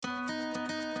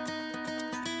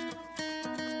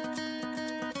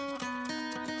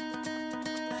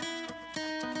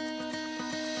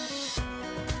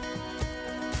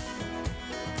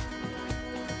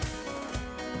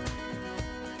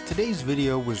Today's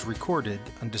video was recorded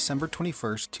on December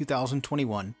 21st,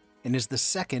 2021, and is the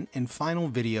second and final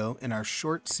video in our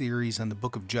short series on the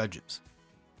Book of Judges.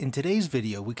 In today's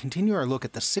video, we continue our look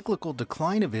at the cyclical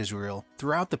decline of Israel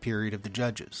throughout the period of the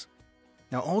Judges.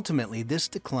 Now, ultimately, this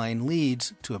decline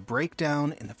leads to a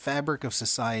breakdown in the fabric of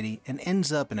society and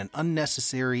ends up in an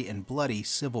unnecessary and bloody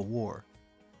civil war.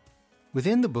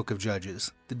 Within the Book of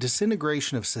Judges, the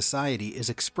disintegration of society is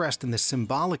expressed in the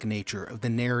symbolic nature of the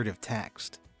narrative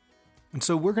text. And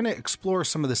so we're going to explore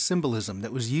some of the symbolism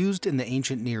that was used in the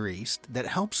ancient Near East that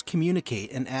helps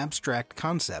communicate an abstract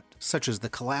concept, such as the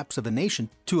collapse of a nation,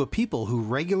 to a people who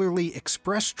regularly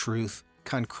express truth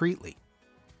concretely.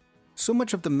 So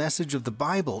much of the message of the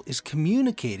Bible is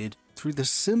communicated through the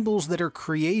symbols that are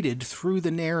created through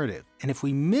the narrative. And if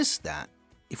we miss that,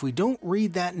 if we don't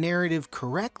read that narrative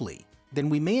correctly, then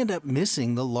we may end up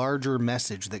missing the larger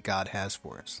message that God has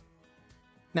for us.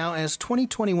 Now, as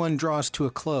 2021 draws to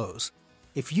a close,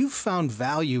 if you've found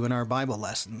value in our Bible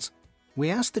lessons, we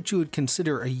ask that you would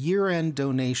consider a year-end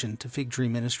donation to Fig Tree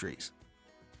Ministries.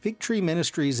 Fig Tree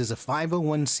Ministries is a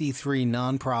 501c3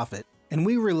 nonprofit, and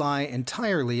we rely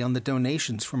entirely on the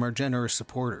donations from our generous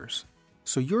supporters.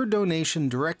 So your donation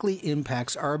directly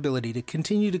impacts our ability to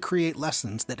continue to create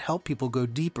lessons that help people go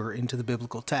deeper into the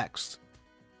biblical texts.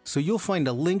 So you'll find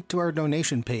a link to our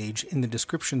donation page in the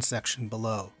description section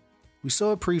below. We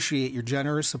so appreciate your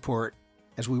generous support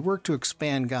as we work to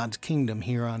expand God's kingdom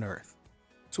here on earth.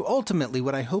 So ultimately,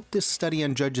 what I hope this study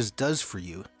on Judges does for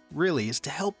you, really, is to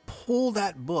help pull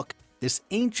that book, this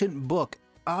ancient book,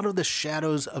 out of the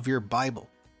shadows of your Bible,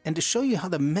 and to show you how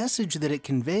the message that it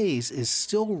conveys is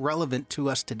still relevant to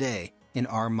us today in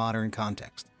our modern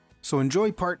context. So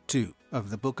enjoy part 2 of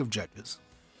the Book of Judges.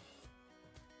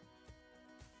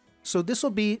 So this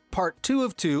will be part 2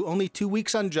 of 2, only 2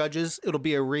 weeks on Judges. It'll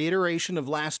be a reiteration of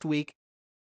last week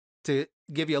to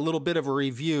give you a little bit of a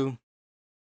review.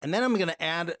 And then I'm going to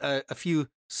add a few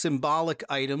symbolic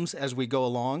items as we go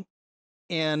along.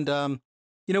 And,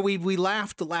 we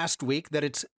laughed last week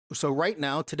that so right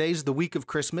now, today's the week of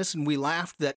Christmas, and we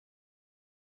laughed that,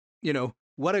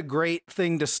 what a great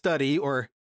thing to study, or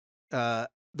the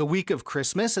week of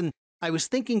Christmas. And I was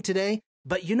thinking today,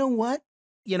 but you know what?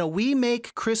 We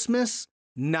make Christmas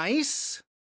nice.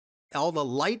 All the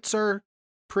lights are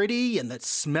pretty, and it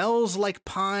smells like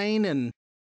pine, and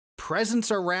presents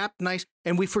are wrapped nice.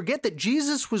 And we forget that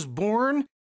Jesus was born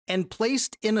and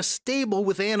placed in a stable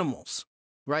with animals,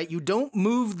 right? You don't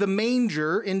move the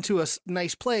manger into a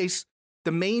nice place.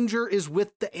 The manger is with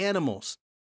the animals.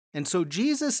 And so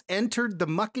Jesus entered the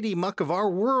muckety-muck of our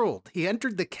world. He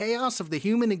entered the chaos of the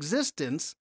human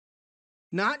existence,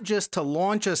 not just to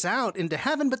launch us out into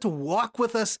heaven, but to walk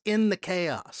with us in the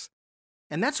chaos.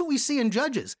 And that's what we see in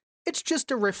Judges. It's just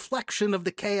a reflection of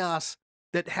the chaos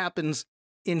that happens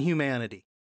in humanity.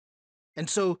 And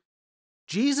so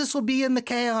Jesus will be in the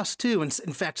chaos too. And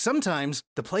in fact, sometimes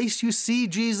the place you see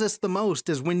Jesus the most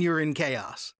is when you're in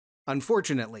chaos.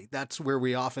 Unfortunately, that's where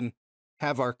we often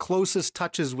have our closest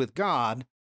touches with God,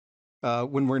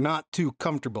 when we're not too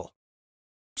comfortable.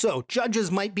 So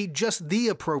Judges might be just the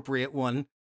appropriate one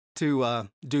to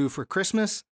do for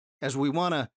Christmas, as we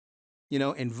want to,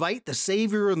 invite the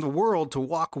Savior of the world to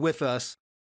walk with us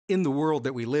in the world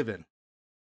that we live in.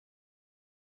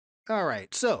 All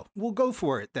right, so we'll go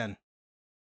for it then.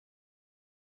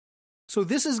 So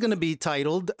this is going to be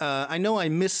titled, I know I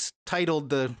mistitled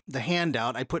the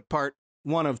handout. I put part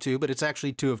 1 of 2, but it's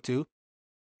actually 2 of 2.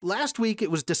 Last week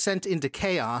it was Descent into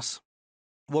Chaos.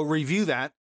 We'll review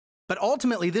that. But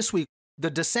ultimately this week, the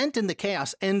descent into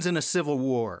chaos ends in a civil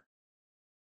war.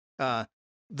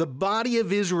 The body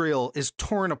of Israel is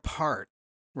torn apart,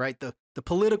 right? The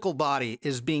political body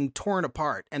is being torn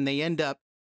apart, and they end up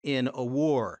in a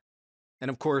war. And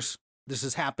of course, this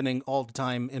is happening all the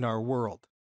time in our world.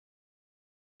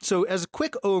 So as a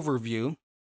quick overview,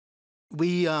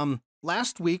 we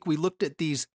last week we looked at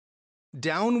these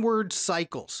downward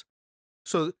cycles.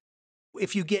 So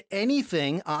if you get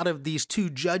anything out of these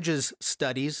 2 Judges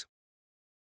studies,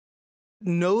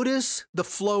 notice the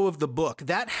flow of the book.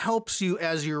 That helps you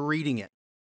as you're reading it.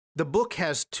 The book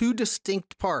has 2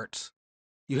 distinct parts.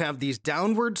 You have these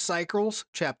downward cycles,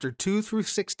 chapter 2 through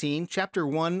 16. Chapter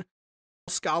 1,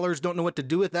 scholars don't know what to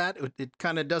do with that. It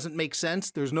kind of doesn't make sense.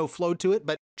 There's no flow to it.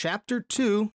 But chapter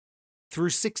 2 through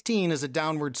 16 is a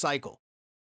downward cycle.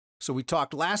 So we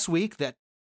talked last week that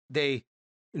they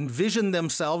envision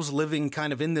themselves living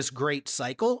kind of in this great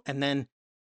cycle, and then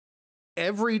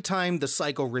every time the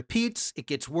cycle repeats, it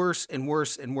gets worse and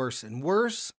worse and worse and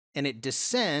worse, and it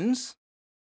descends,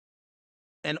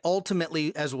 and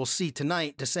ultimately, as we'll see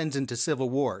tonight, descends into civil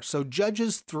war. So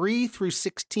Judges 3 through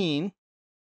 16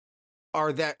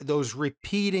 are those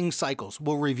repeating cycles.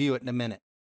 We'll review it in a minute.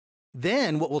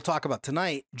 Then what we'll talk about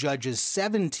tonight, Judges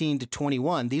 17 to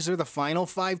 21, these are the final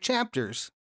 5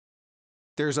 chapters.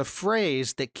 There's a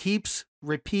phrase that keeps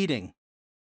repeating.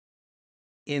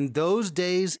 In those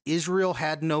days, Israel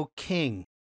had no king.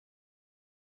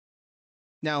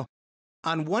 Now,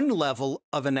 on one level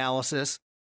of analysis,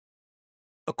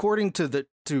 according to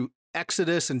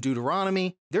Exodus and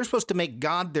Deuteronomy, they're supposed to make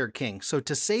God their king. So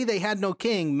to say they had no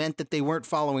king meant that they weren't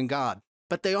following God.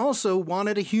 But they also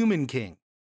wanted a human king.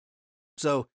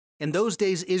 So in those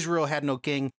days, Israel had no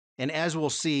king. And as we'll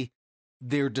see,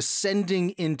 they're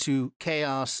descending into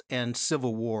chaos and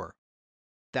civil war.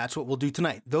 That's what we'll do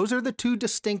tonight. Those are the 2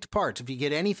 distinct parts. If you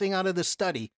get anything out of this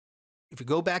study, if you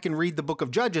go back and read the book of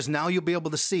Judges, now you'll be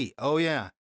able to see, oh yeah,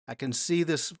 I can see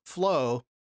this flow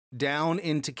down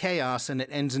into chaos and it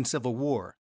ends in civil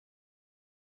war.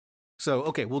 So,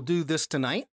 okay, we'll do this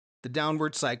tonight, the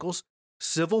downward cycles.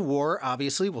 Civil war,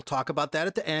 obviously, we'll talk about that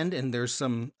at the end, and there's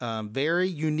some very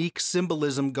unique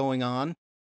symbolism going on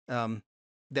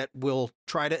that we'll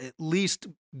try to at least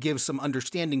give some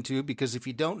understanding to, because if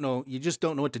you don't know, you just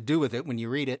don't know what to do with it when you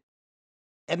read it.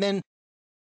 And then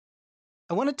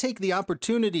I want to take the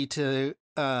opportunity to,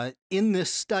 in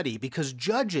this study, because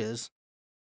Judges,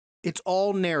 it's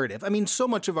all narrative. I mean, so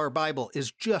much of our Bible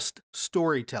is just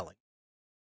storytelling.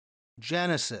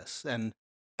 Genesis and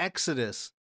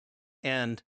Exodus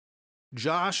and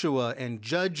Joshua and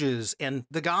Judges and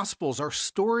the Gospels are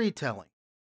storytelling.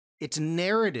 It's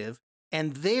narrative,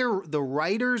 and the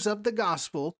writers of the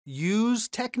Gospel use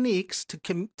techniques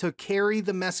to carry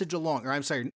the message along. Or I'm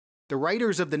sorry, the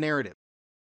writers of the narrative.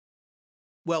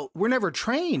 Well, we're never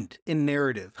trained in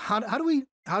narrative. How do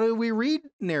we read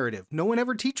narrative? No one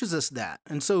ever teaches us that.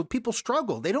 And so people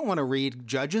struggle. They don't want to read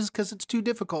Judges because it's too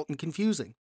difficult and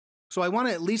confusing. So I want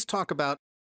to at least talk about,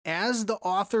 as the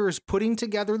author is putting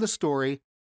together the story,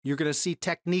 you're going to see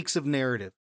techniques of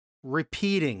narrative.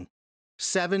 Repeating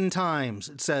 7 times.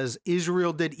 It says,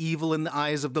 Israel did evil in the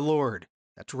eyes of the Lord.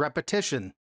 That's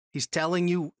repetition. He's telling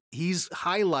you, he's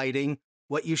highlighting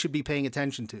what you should be paying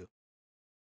attention to.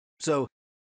 So,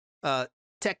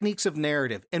 techniques of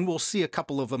narrative, and we'll see a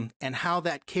couple of them and how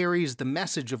that carries the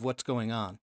message of what's going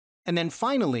on. And then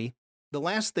finally, the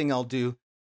last thing I'll do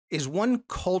is one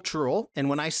cultural, and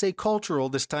when I say cultural,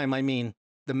 this time I mean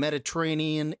the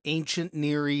Mediterranean, ancient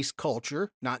Near East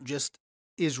culture, not just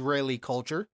Israeli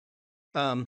culture.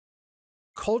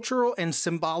 Cultural and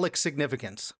symbolic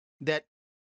significance, that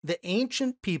the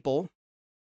ancient people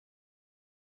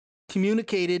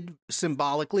communicated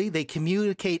symbolically. They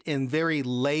communicate in very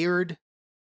layered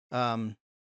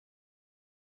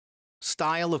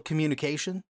style of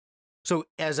communication. So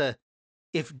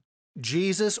if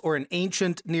Jesus or an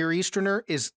ancient Near Easterner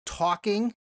is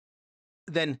talking,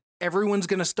 then everyone's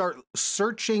going to start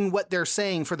searching what they're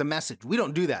saying for the message. We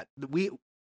don't do that.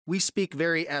 We speak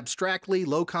very abstractly,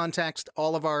 low context.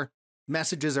 All of our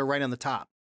messages are right on the top.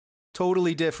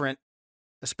 Totally different,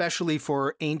 especially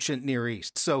for ancient Near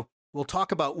East. So we'll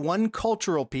talk about one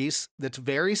cultural piece that's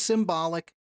very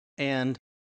symbolic, and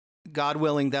God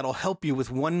willing, that'll help you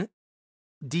with one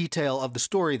detail of the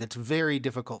story that's very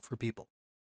difficult for people.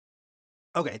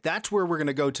 Okay, that's where we're going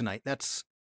to go tonight. That's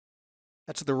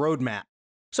the roadmap.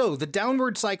 So the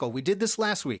downward cycle, we did this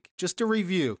last week. Just to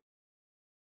review,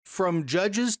 from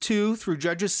Judges 2 through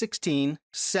Judges 16,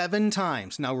 7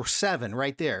 times. Now we're 7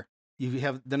 right there. You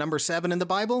have the number 7 in the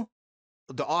Bible.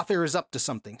 The author is up to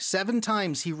something. 7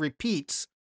 times he repeats.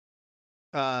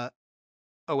 I'm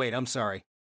sorry.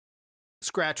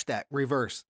 Scratch that.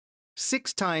 Reverse.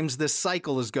 6 times this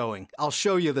cycle is going. I'll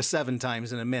show you the 7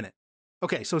 times in a minute.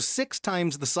 Okay, so 6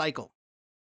 times the cycle.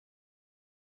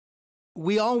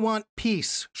 We all want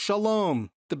peace.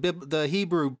 Shalom. The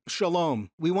Hebrew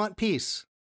shalom. We want peace.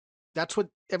 That's what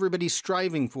everybody's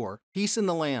striving for. Peace in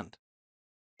the land.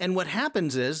 And what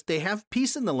happens is they have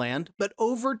peace in the land, but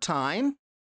over time,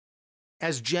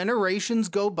 as generations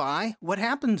go by, what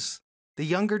happens? The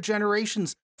younger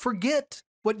generations forget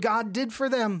what God did for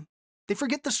them. They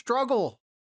forget the struggle.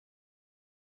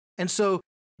 And so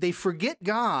they forget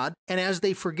God, and as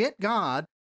they forget God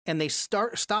and they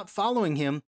stop following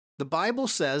him, the Bible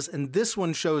says, and this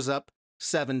one shows up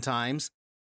 7 times,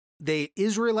 the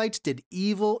Israelites did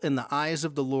evil in the eyes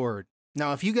of the Lord.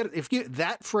 Now, if you get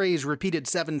that phrase repeated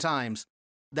 7 times,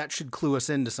 that should clue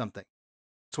us into something.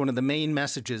 It's one of the main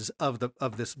messages of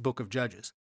this book of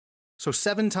Judges. So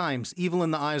 7 times, evil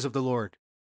in the eyes of the Lord.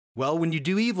 Well, when you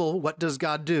do evil, what does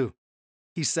God do?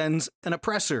 He sends an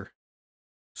oppressor.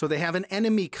 So they have an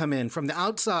enemy come in from the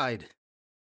outside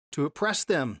to oppress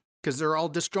them because they're all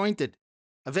disjointed.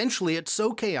 Eventually, it's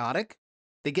so chaotic,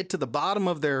 they get to the bottom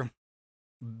of their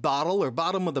bottle or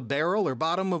bottom of the barrel or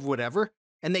bottom of whatever,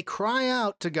 and they cry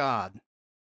out to God,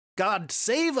 God,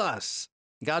 save us.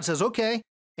 God says, okay,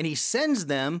 and he sends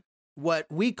them what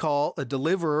we call a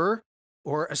deliverer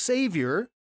or a savior,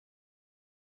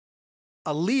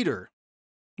 a leader.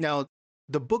 Now,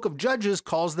 the book of Judges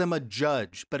calls them a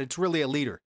judge, but it's really a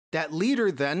leader. That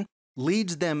leader then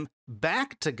leads them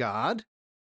back to God,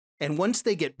 and once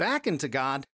they get back into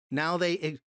God, now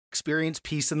they experience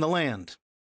peace in the land.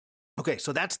 Okay,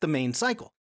 so that's the main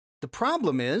cycle. The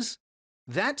problem is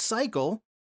that cycle,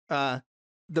 the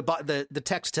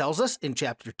text tells us in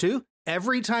chapter 2,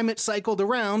 every time it cycled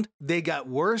around, they got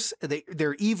worse.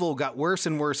 Their evil got worse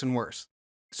and worse and worse.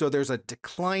 So there's a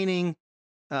declining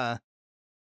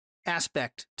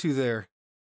aspect to their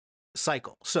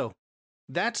cycle. So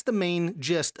that's the main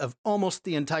gist of almost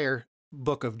the entire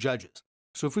book of Judges.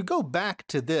 So if we go back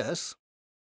to this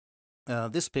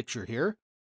picture here,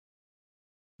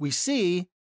 we see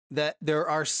that there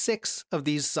are 6 of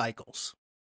these cycles.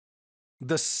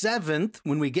 The 7th,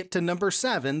 when we get to number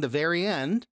 7, the very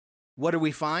end, what do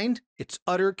we find? It's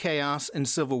utter chaos and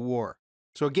civil war.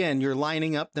 So again, you're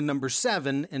lining up the number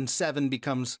 7, and 7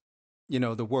 becomes,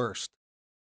 the worst.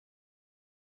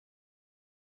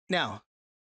 Now,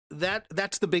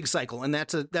 that's the big cycle, and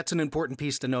that's an important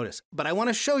piece to notice. But I want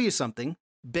to show you something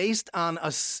based on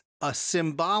a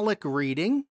symbolic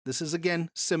reading. This is, again,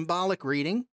 symbolic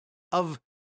reading of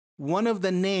one of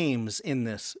the names in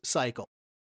this cycle.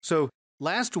 So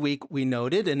last week we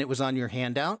noted, and it was on your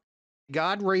handout,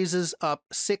 God raises up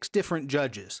 6 different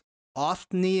judges: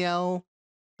 Othniel,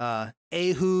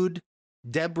 Ehud,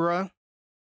 Deborah,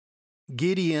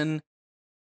 Gideon,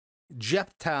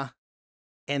 Jephthah,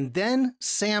 and then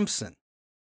Samson.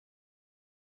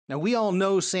 Now, we all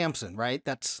know Samson, right?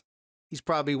 He's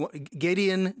probably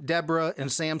Gideon, Deborah,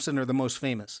 and Samson are the most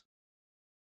famous.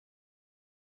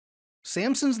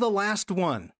 Samson's the last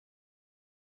one,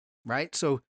 right?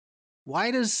 So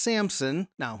why does Samson,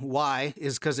 now why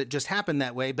is because it just happened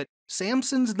that way, but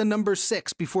Samson's the number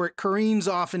 6 before it careens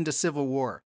off into civil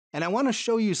war. And I want to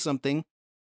show you something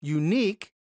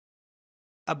unique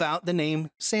about the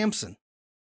name Samson,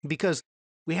 because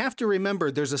we have to remember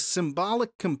there's a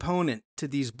symbolic component to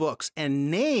these books,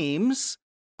 and names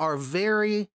are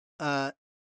very,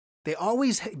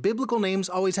 biblical names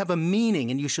always have a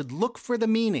meaning, and you should look for the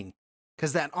meaning,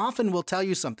 because that often will tell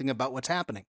you something about what's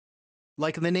happening.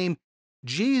 Like the name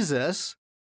Jesus,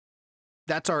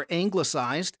 that's our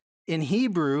anglicized, in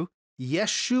Hebrew,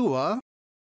 Yeshua,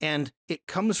 and it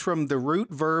comes from the root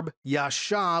verb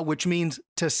yasha, which means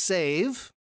to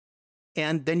save.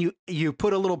 And then you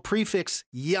put a little prefix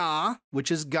Yah,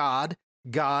 which is God.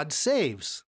 God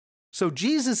saves. So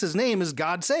Jesus' name is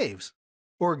God saves,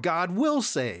 or God will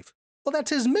save. Well, that's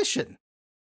his mission.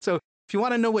 So if you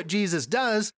want to know what Jesus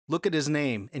does, look at his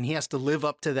name, and he has to live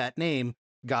up to that name,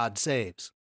 God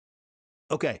saves.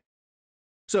 Okay,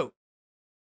 so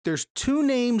there's 2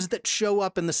 names that show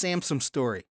up in the Samson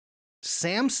story.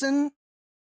 Samson,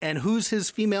 and who's his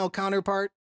female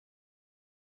counterpart?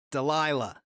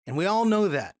 Delilah. And we all know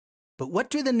that. But what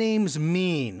do the names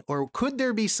mean? Or could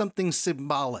there be something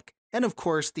symbolic? And of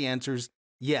course, the answer is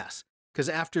yes. Because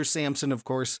after Samson, of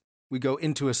course, we go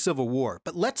into a civil war.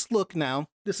 But let's look now.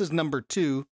 This is number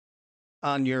 2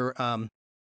 on your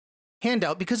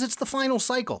handout, because it's the final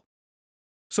cycle.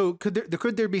 So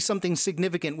could there be something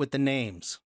significant with the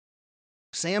names?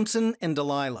 Samson and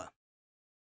Delilah.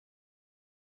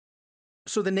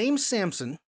 So the name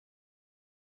Samson,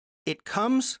 it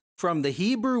comes from the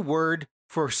Hebrew word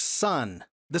for sun,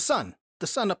 the sun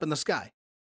up in the sky.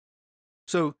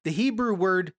 So the Hebrew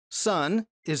word sun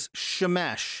is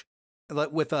shemesh,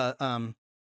 with a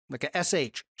like a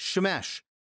sh, shemesh.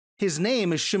 His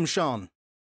name is Shimshon.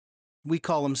 We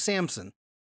call him Samson,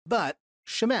 but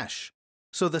Shemesh.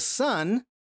 So the sun,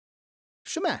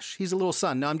 Shemesh, he's a little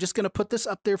sun. Now I'm just going to put this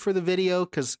up there for the video,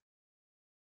 because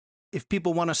if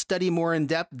people want to study more in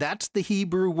depth, that's the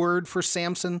Hebrew word for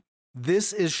Samson.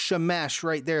 This is Shemesh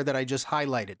right there that I just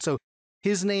highlighted. So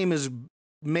his name is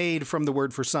made from the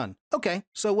word for sun. Okay,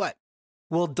 so what?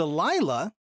 Well,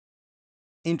 Delilah,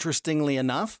 interestingly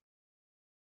enough,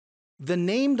 the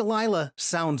name Delilah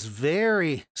sounds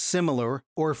very similar,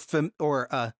 or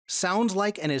sounds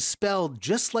like and is spelled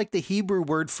just like the Hebrew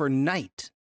word for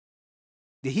night.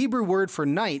 The Hebrew word for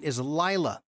night is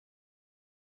Lila.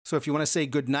 So if you want to say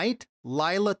good night,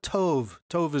 Lila Tov.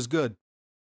 Tov is good.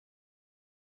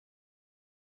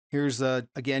 Here's,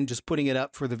 again, just putting it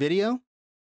up for the video.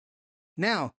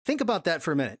 Now, think about that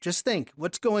for a minute. Just think,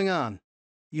 what's going on?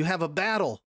 You have a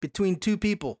battle between 2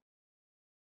 people.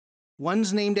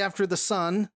 One's named after the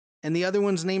sun, and the other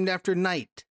one's named after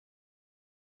night.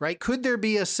 right? Could there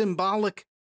be a symbolic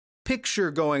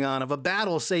picture going on of a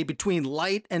battle, say, between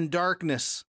light and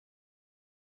darkness?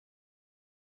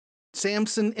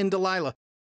 Samson and Delilah.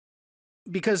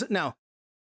 Because now,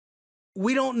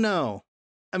 we don't know.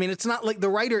 I mean, it's not like the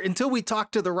writer, until we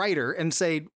talk to the writer and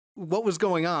say what was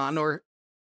going on, or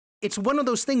it's one of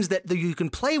those things that you can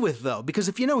play with, though, because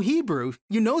if you know Hebrew,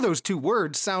 you know those two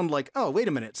words sound like, oh, wait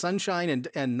a minute, sunshine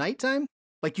and nighttime?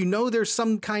 Like, you know, there's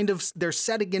some kind of, they're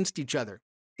set against each other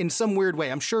in some weird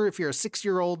way. I'm sure if you're a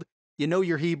 6-year-old, you know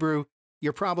your Hebrew,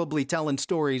 you're probably telling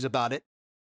stories about it.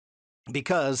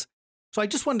 So I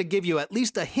just wanted to give you at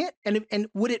least a hint. And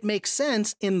would it make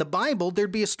sense in the Bible,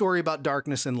 there'd be a story about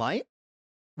darkness and light?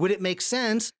 Would it make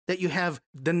sense that you have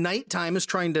the nighttime is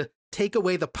trying to take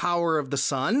away the power of the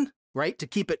sun, right? To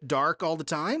keep it dark all the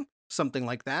time, something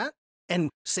like that. And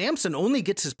Samson only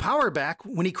gets his power back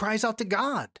when he cries out to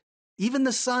God. Even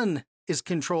the sun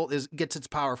gets its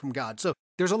power from God. So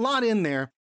there's a lot in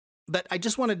there, but I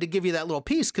just wanted to give you that little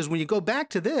piece, because when you go back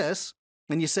to this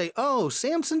and you say, oh,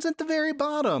 Samson's at the very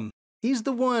bottom. He's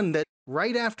the one that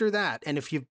right after that. And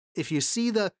if you see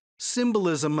the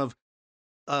symbolism of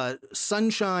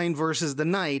sunshine versus the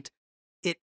night,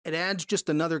 it adds just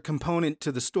another component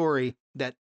to the story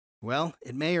that, well,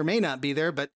 it may or may not be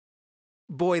there, but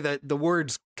boy, the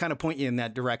words kind of point you in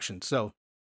that direction. So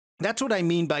that's what I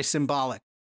mean by symbolic.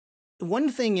 One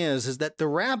thing is that the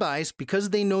rabbis, because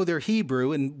they know their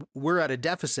Hebrew and we're at a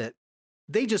deficit,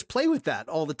 they just play with that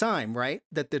all the time, right?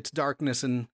 That it's darkness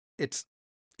and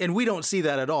we don't see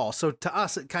that at all. So to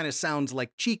us, it kind of sounds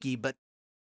like cheeky, but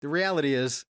the reality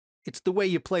is it's the way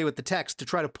you play with the text to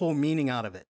try to pull meaning out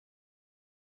of it.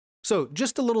 So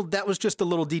that was just a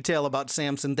little detail about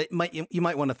Samson that you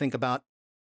might want to think about.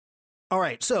 All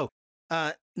right, so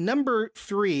number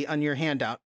 3 on your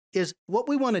handout is what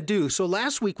we want to do. So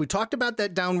last week we talked about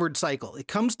that downward cycle. It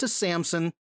comes to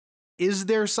Samson. Is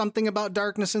there something about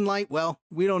darkness and light? Well,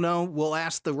 we don't know. We'll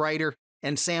ask the writer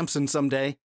and Samson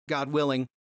someday, God willing.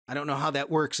 I don't know how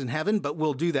that works in heaven, but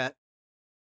we'll do that.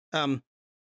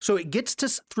 So it gets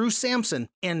through Samson,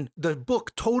 and the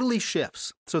book totally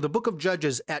shifts. So the book of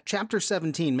Judges at chapter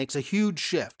 17 makes a huge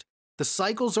shift. The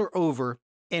cycles are over,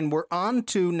 and we're on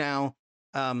to now,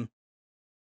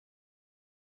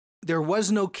 there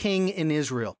was no king in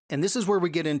Israel. And this is where we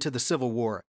get into the civil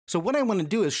war. So what I want to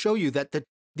do is show you that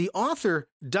the author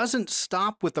doesn't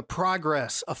stop with the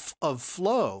progress of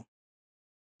flow.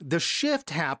 The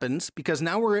shift happens because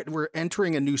now we're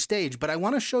entering a new stage, but I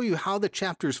want to show you how the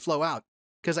chapters flow out,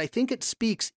 because I think it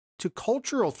speaks to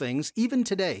cultural things even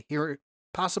today,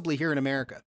 possibly here in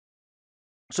America.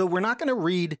 So we're not going to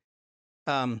read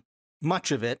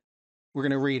much of it. We're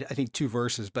going to read, I think, 2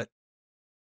 verses, but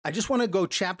I just want to go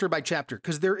chapter by chapter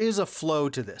because there is a flow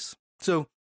to this. So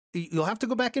you'll have to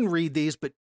go back and read these,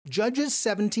 but Judges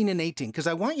 17 and 18, because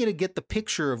I want you to get the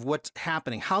picture of what's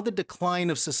happening, how the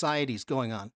decline of society is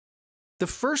going on. The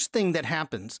first thing that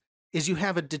happens is you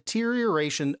have a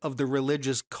deterioration of the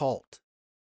religious cult.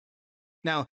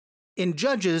 Now, in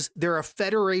Judges, they're a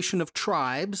federation of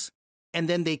tribes, and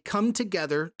then they come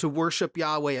together to worship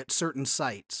Yahweh at certain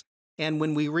sites. And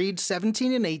when we read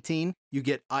 17 and 18, you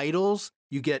get idols,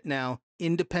 you get now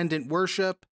independent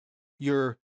worship,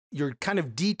 you're kind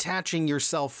of detaching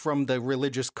yourself from the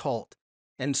religious cult.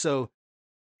 And so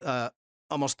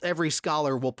almost every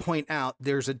scholar will point out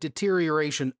there's a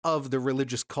deterioration of the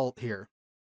religious cult here.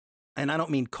 And I don't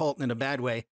mean cult in a bad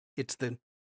way. It's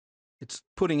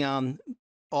putting on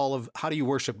all of how do you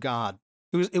worship God.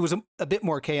 It was a bit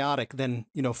more chaotic than,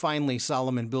 finally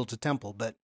Solomon built a temple.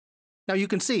 But now you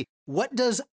can see, what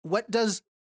does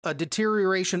a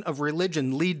deterioration of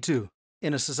religion lead to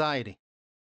in a society?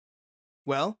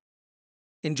 Well,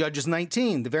 in Judges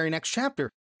 19, the very next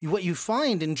chapter, what you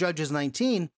find in Judges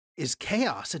 19 is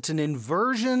chaos. It's an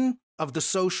inversion of the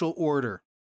social order.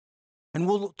 And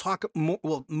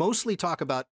we'll mostly talk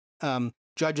about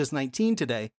Judges 19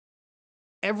 today.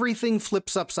 Everything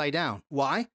flips upside down.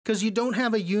 Why? Because you don't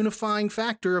have a unifying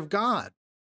factor of God,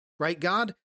 right?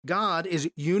 God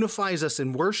unifies us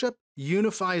in worship,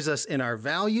 unifies us in our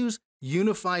values,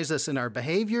 unifies us in our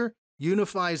behavior,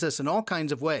 unifies us in all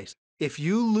kinds of ways. If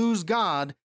you lose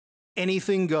God,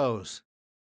 anything goes,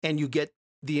 and you get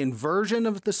the inversion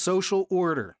of the social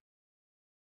order.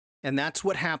 And that's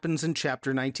what happens in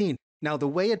chapter 19. Now, the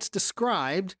way it's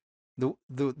described,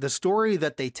 the story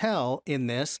that they tell in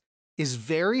this is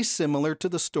very similar to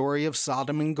the story of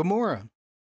Sodom and Gomorrah.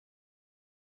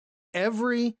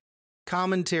 Every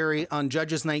commentary on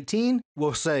Judges 19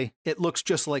 will say it looks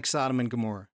just like Sodom and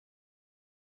Gomorrah.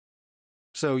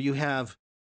 So you have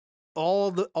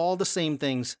all the same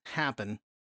things happen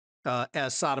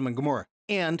as Sodom and Gomorrah.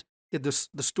 And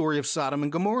the story of Sodom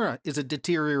and Gomorrah is a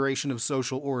deterioration of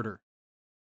social order.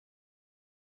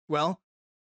 Well,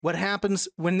 what happens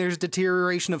when there's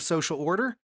deterioration of social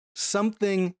order?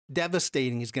 Something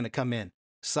devastating is going to come in.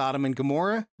 Sodom and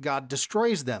Gomorrah, God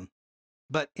destroys them.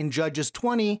 But in Judges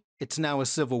 20, it's now a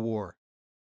civil war.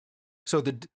 So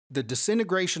the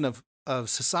disintegration of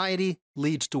society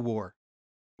leads to war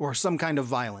or some kind of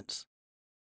violence.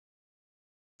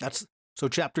 So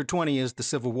chapter 20 is the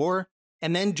civil war.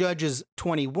 And then Judges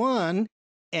 21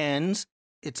 ends.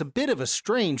 It's a bit of a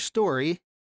strange story,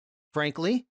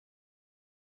 frankly.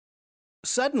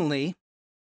 Suddenly,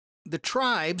 the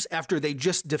tribes, after they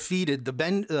just defeated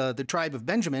the tribe of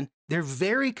Benjamin, they're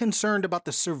very concerned about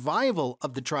the survival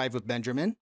of the tribe of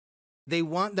Benjamin. They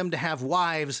want them to have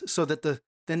wives so that the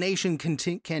nation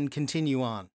can continue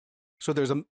on. So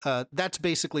that's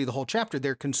basically the whole chapter.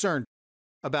 They're concerned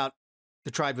about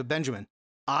the tribe of Benjamin.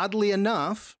 Oddly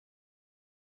enough,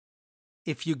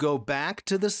 if you go back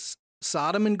to the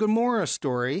Sodom and Gomorrah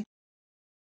story,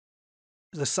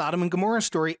 the Sodom and Gomorrah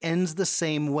story ends the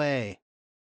same way.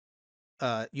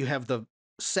 You have the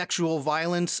sexual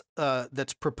violence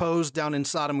that's proposed down in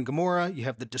Sodom and Gomorrah. You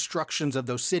have the destructions of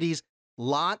those cities.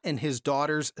 Lot and his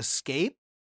daughters escape.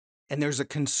 And there's a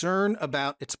concern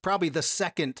about, it's probably the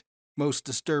second most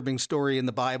disturbing story in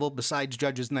the Bible besides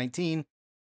Judges 19,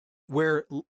 where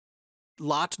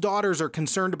Lot's daughters are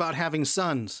concerned about having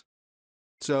sons.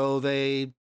 So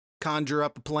they conjure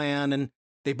up a plan and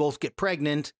they both get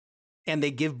pregnant and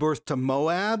they give birth to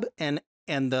Moab and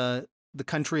the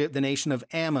country, the nation of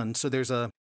Ammon.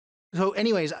 So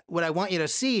anyways, what I want you to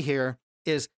see here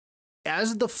is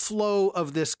as the flow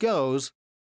of this goes,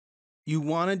 you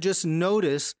want to just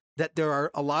notice that there are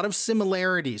a lot of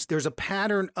similarities. There's a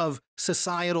pattern of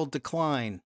societal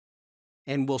decline,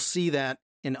 and we'll see that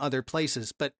in other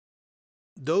places. But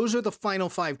those are the final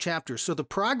 5 chapters. So the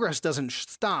progress doesn't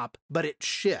stop, but it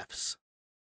shifts.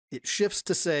 It shifts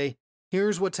to say,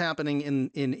 here's what's happening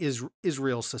in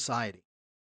Israel's society.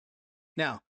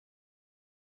 Now,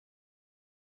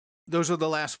 those are the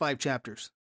last 5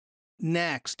 chapters.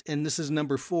 Next, and this is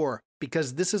number 4,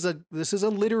 because this is a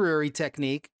literary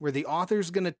technique where the author's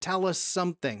going to tell us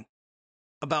something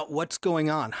about what's going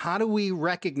on. How do we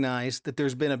recognize that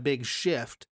there's been a big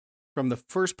shift from the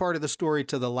first part of the story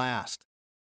to the last?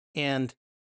 And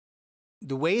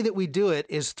the way that we do it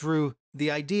is through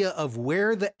the idea of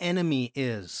where the enemy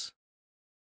is.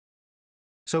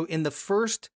 So in the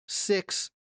first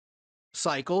 6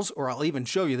 cycles, or I'll even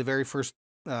show you the very first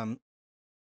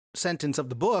sentence of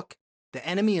the book, the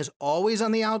enemy is always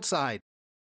on the outside.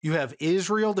 You have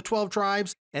Israel, the 12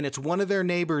 tribes, and it's one of their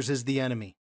neighbors is the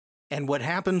enemy. And what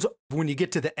happens when you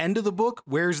get to the end of the book?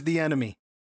 Where's the enemy?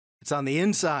 It's on the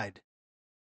inside.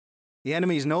 The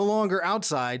enemy is no longer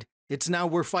outside. It's now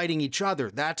we're fighting each other.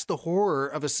 That's the horror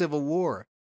of a civil war,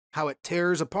 how it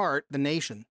tears apart the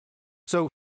nation. So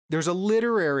there's a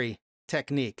literary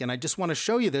technique, and I just want to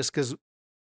show you this because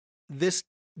this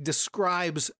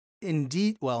describes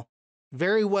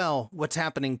very well what's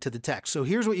happening to the text. So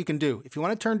here's what you can do. If you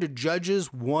want to turn to Judges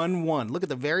 1:1, look at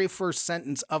the very first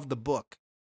sentence of the book.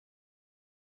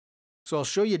 So I'll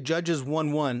show you Judges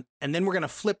 1:1, and then we're going to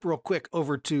flip real quick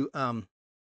over to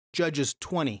Judges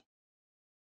 20,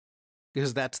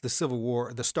 because that's the Civil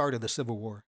War, the start of the Civil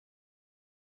War.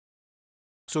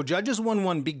 So Judges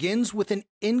 1:1 begins with an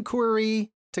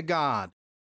inquiry to God.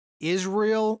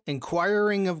 Israel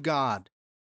inquiring of God.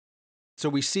 So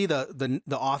we see the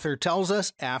author tells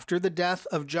us after the death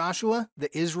of Joshua,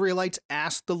 the Israelites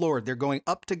asked the Lord. They're going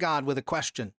up to God with a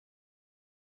question.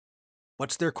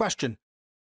 What's their question?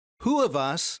 Who of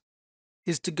us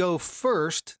is to go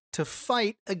first to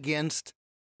fight against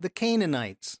the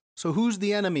Canaanites? So who's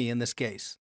the enemy in this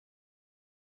case?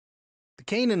 The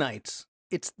Canaanites.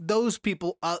 It's those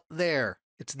people out there.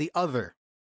 It's the other.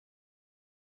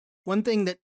 One thing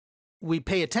that we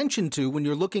pay attention to when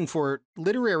you're looking for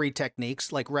literary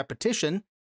techniques like repetition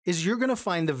is you're going to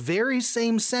find the very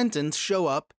same sentence show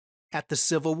up at the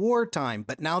Civil War time,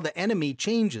 but now the enemy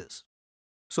changes.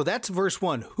 So that's verse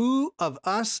 1. Who of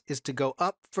us is to go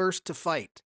up first to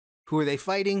fight? Who are they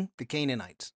fighting? The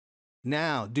Canaanites.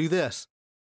 Now, do this.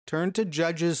 Turn to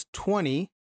Judges 20,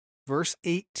 verse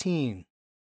 18.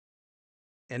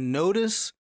 And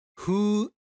notice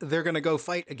who they're going to go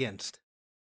fight against.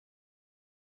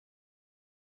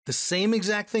 The same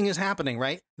exact thing is happening,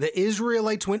 right? The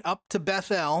Israelites went up to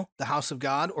Bethel, the house of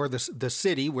God, or the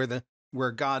city where the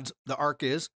ark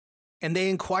is, and they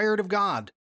inquired of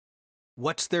God.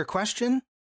 What's their question?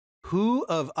 Who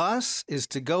of us is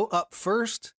to go up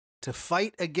first to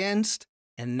fight against?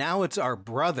 And now it's our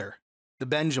brother, the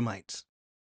Benjamites.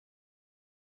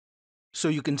 So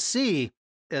you can see,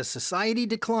 as society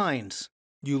declines,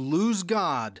 you lose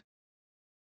God,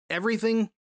 everything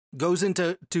goes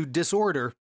into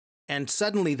disorder, and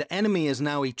suddenly the enemy is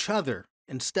now each other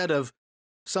instead of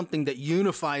something that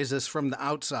unifies us from the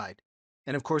outside.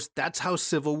 And of course, that's how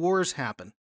civil wars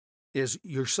happen, is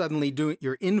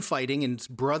you're infighting, and it's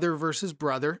brother versus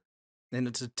brother, and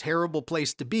it's a terrible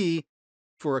place to be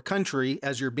for a country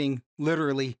as you're being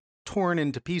literally torn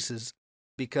into pieces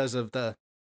because of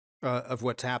of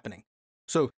what's happening.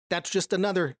 So that's just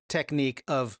another technique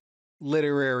of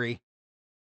literary,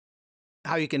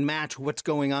 how you can match what's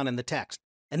going on in the text.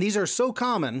 And these are so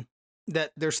common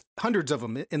that there's hundreds of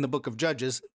them in the book of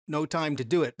Judges. No time to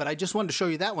do it, but I just wanted to show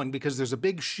you that one because there's a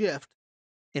big shift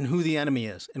in who the enemy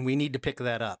is, and we need to pick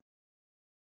that up.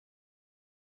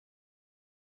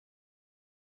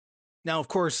 Now, of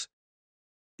course,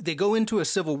 they go into a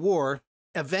civil war.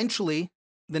 Eventually,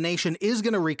 the nation is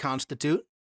going to reconstitute,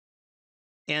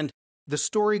 and the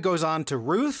story goes on to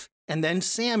Ruth and then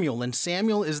Samuel, and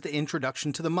Samuel is the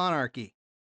introduction to the monarchy.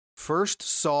 First,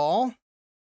 Saul,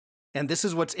 and this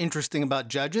is what's interesting about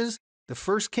Judges. The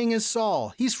first king is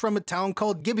Saul. He's from a town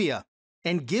called Gibeah,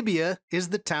 and Gibeah is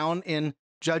the town in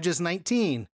Judges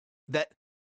 19 that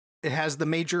it has the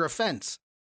major offense.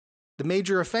 The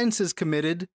major offense is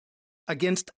committed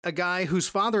against a guy whose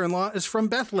father-in-law is from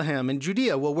Bethlehem in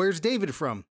Judea. Well, where's David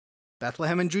from?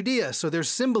 Bethlehem and Judea. So there's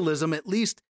symbolism at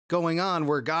least going on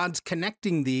where God's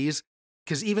connecting these,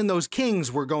 because even those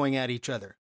kings were going at each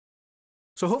other.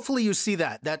 So hopefully you see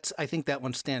that. I think that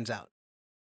one stands out.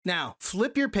 Now,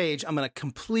 flip your page. I'm going to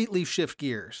completely shift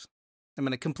gears. And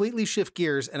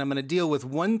I'm going to deal with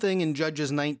one thing in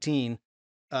Judges 19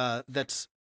 it's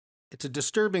a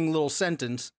disturbing little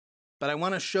sentence, but I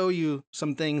want to show you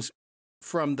some things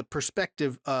from the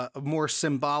perspective, a more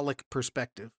symbolic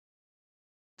perspective.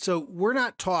 So we're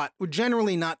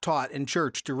generally not taught in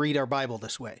church to read our Bible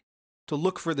this way, to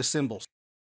look for the symbols.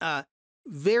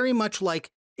 Very much like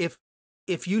if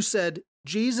you said,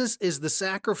 Jesus is the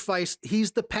sacrifice,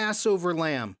 he's the Passover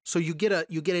lamb. So you get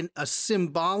a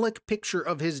symbolic picture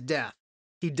of his death.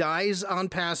 He dies on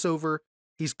Passover.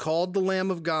 He's called the Lamb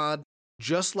of God,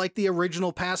 just like the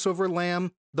original Passover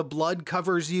lamb. The blood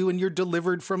covers you and you're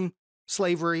delivered from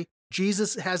slavery.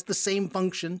 Jesus has the same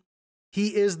function.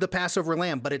 He is the Passover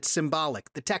lamb, but it's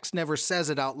symbolic. The text never says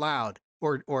it out loud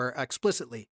or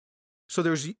explicitly. So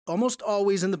there's almost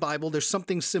always in the Bible, there's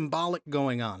something symbolic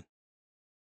going on.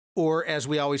 Or as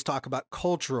we always talk about,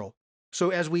 cultural. So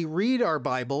as we read our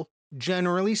Bible,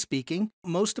 generally speaking,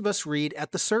 most of us read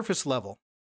at the surface level.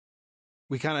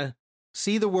 We kind of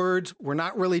see the words. We're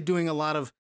not really doing a lot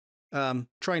of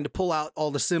trying to pull out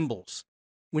all the symbols.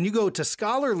 When you go to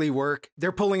scholarly work,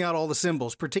 they're pulling out all the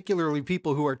symbols, particularly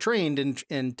people who are trained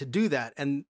and to do that.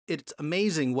 And it's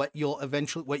amazing what you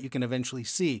can eventually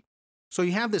see. So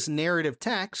you have this narrative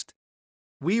text.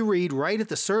 We read right at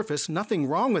the surface, nothing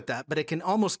wrong with that, but it can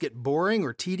almost get boring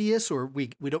or tedious, or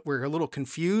we're a little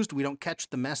confused. We don't catch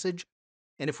the message.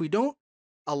 And if we don't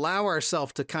allow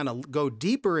ourselves to kind of go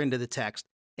deeper into the text,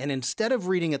 and instead of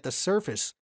reading at the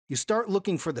surface, you start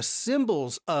looking for the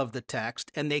symbols of the text,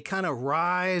 and they kind of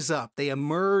rise up. They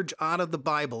emerge out of the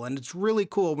Bible. And it's really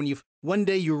cool when one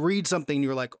day you read something and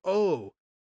you're like, oh,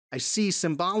 I see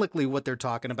symbolically what they're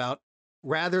talking about,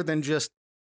 rather than just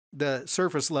the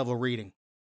surface level reading.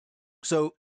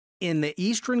 So in the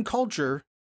Eastern culture,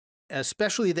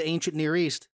 especially the ancient Near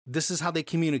East, this is how they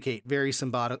communicate, very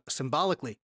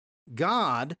symbolically.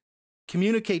 God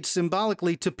communicates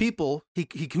symbolically to people. He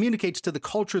communicates to the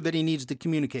culture that he needs to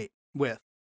communicate with.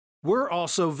 We're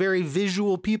also very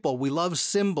visual people. We love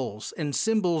symbols, and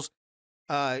symbols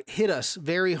hit us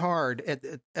very hard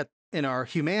in our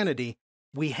humanity.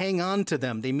 We hang on to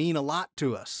them. They mean a lot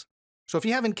to us. So if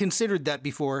you haven't considered that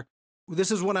before,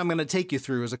 this is what I'm going to take you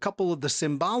through, is a couple of the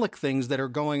symbolic things that are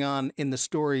going on in the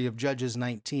story of Judges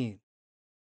 19.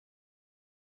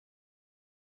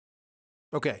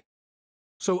 Okay,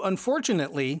 so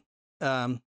unfortunately,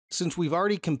 since we've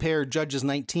already compared Judges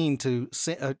 19 to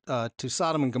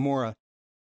Sodom and Gomorrah,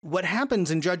 what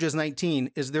happens in Judges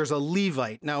 19 is there's a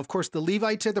Levite. Now, of course, the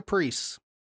Levites are the priests,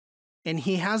 and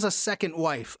he has a second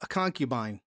wife, a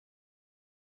concubine.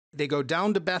 They go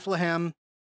down to Bethlehem.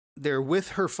 They're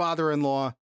with her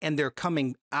father-in-law, and they're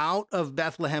coming out of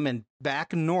Bethlehem and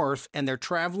back north, and they're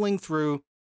traveling through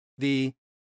the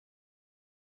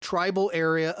tribal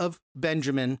area of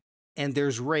Benjamin, and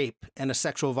there's rape and a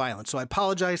sexual violence. So I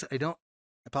apologize. I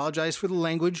apologize for the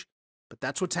language, but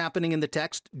that's what's happening in the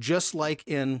text, just like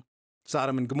in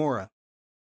Sodom and Gomorrah.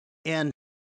 And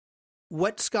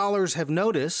what scholars have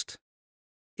noticed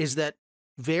is that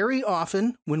very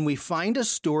often when we find a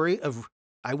story of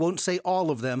I won't say all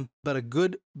of them, but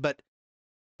but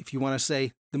if you want to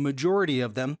say the majority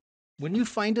of them, when you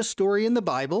find a story in the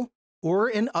Bible or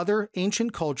in other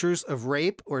ancient cultures of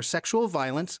rape or sexual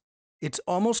violence, it's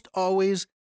almost always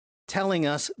telling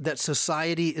us that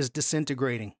society is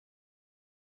disintegrating.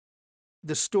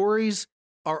 The stories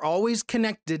are always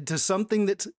connected to something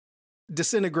that's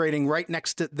disintegrating right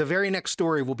next to the very next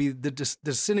story will be the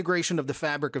disintegration of the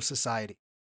fabric of society.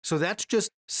 So that's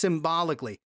just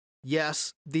symbolically.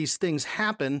 Yes, these things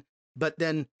happen, but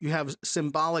then you have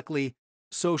symbolically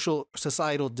social,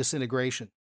 societal disintegration.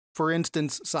 For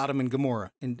instance, Sodom and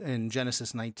Gomorrah in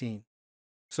Genesis 19.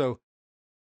 So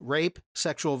rape,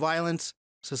 sexual violence,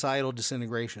 societal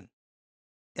disintegration,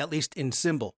 at least in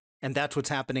symbol. And that's what's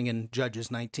happening in Judges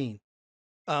 19.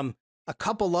 A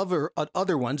couple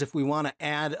other ones, if we want to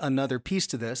add another piece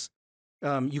to this,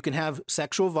 you can have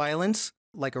sexual violence,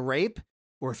 like a rape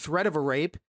or threat of a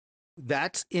rape.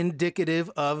 That's indicative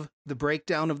of the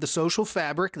breakdown of the social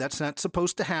fabric. That's not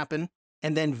supposed to happen.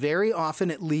 And then very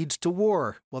often it leads to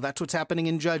war. Well, that's what's happening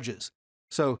in Judges.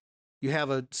 So you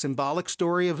have a symbolic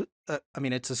story of,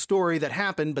 it's a story that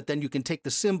happened, but then you can take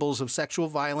the symbols of sexual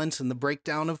violence and the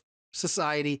breakdown of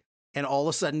society, and all of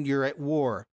a sudden you're at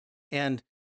war. And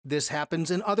this happens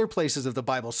in other places of the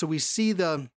Bible. So we see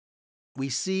the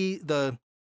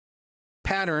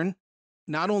pattern,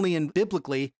 not only in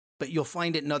biblically, but you'll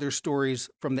find it in other stories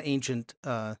from the ancient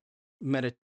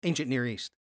Near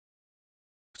East.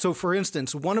 So for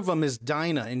instance, one of them is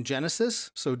Dinah in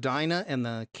Genesis. So Dinah and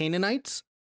the Canaanites.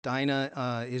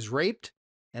 Dinah is raped,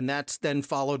 and that's then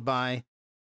followed by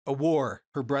a war.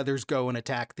 Her brothers go and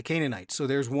attack the Canaanites. So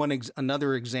there's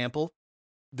another example.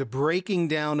 The breaking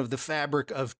down of the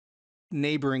fabric of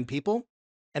neighboring people.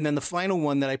 And then the final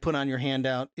one that I put on your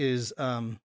handout is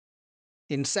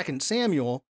in 2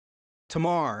 Samuel,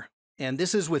 Tamar. And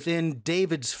this is within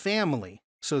David's family.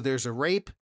 So there's a rape,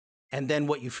 and then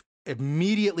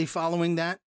immediately following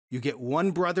that, you get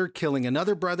one brother killing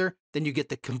another brother, then you get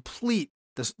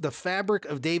the fabric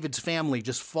of David's family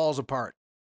just falls apart.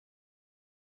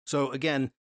 So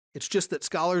again, it's just that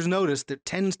scholars notice there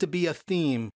tends to be a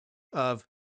theme of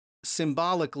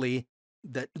symbolically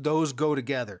that those go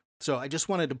together. So I just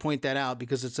wanted to point that out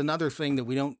because it's another thing that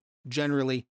we don't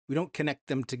connect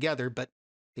them together, but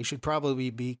they should probably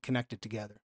be connected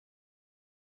together.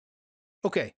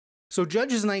 Okay, so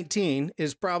Judges 19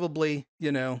 is probably,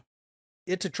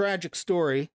 it's a tragic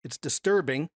story. It's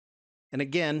disturbing. And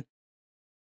again,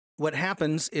 what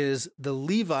happens is the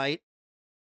Levite,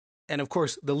 and of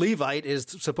course the Levite is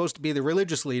supposed to be the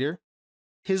religious leader,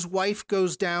 his wife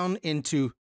goes down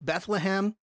into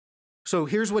Bethlehem. So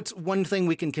here's what's one thing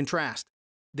we can contrast.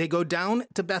 They go down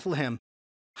to Bethlehem.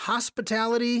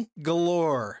 Hospitality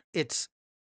galore.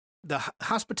 The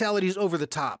hospitality is over the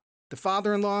top. The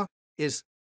father-in-law is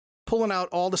pulling out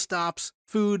all the stops,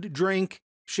 food, drink,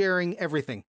 sharing,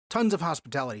 everything. Tons of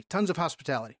hospitality.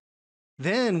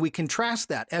 Then we contrast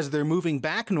that as they're moving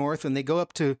back north and they go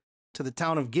up to the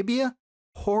town of Gibeah.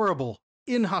 Horrible,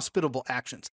 inhospitable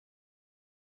actions.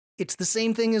 It's the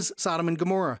same thing as Sodom and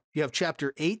Gomorrah. You have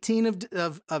chapter 18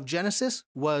 of Genesis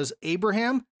was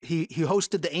Abraham. He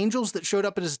hosted the angels that showed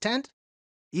up at his tent,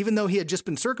 even though he had just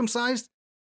been circumcised.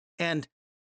 And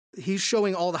he's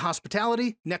showing all the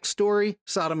hospitality. Next story,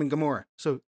 Sodom and Gomorrah.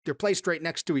 So they're placed right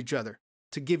next to each other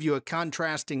to give you a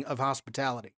contrasting of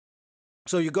hospitality.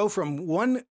 So you go from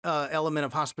one element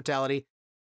of hospitality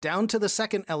down to the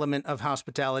second element of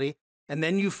hospitality, and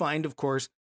then you find, of course,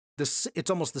 it's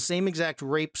almost the same exact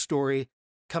rape story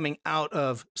coming out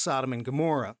of Sodom and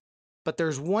Gomorrah. But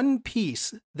there's one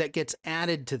piece that gets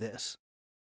added to this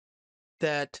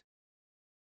that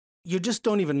you just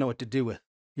don't even know what to do with.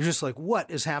 You're just like,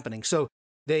 what is happening? So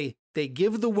they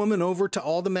give the woman over to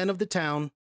all the men of the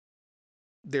town.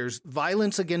 There's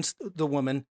violence against the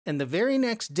woman. And the very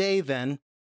next day then,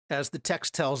 as the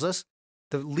text tells us,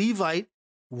 the Levite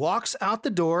walks out the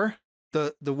door.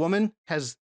 The woman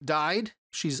has died.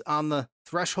 She's on the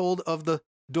threshold of the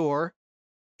door,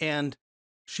 and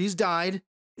she's died.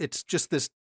 It's just this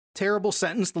terrible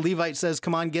sentence. The Levite says,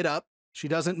 come on, get up. She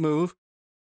doesn't move.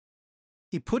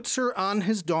 He puts her on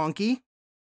his donkey,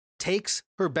 takes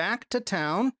her back to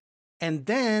town, and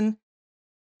then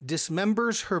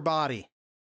dismembers her body.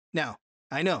 Now,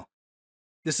 I know,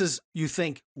 you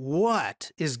think,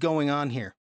 what is going on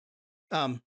here?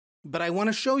 But I want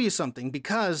to show you something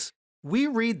because we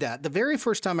read that. The very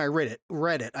first time I read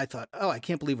it, I thought, oh, I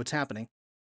can't believe what's happening.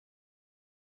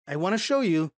 I want to show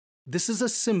you, this is a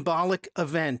symbolic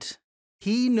event.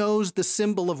 He knows the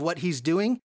symbol of what he's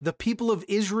doing. The people of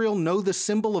Israel know the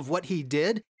symbol of what he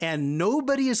did, and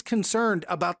nobody is concerned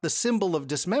about the symbol of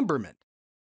dismemberment.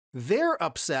 They're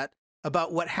upset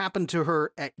about what happened to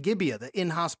her at Gibeah,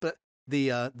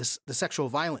 the sexual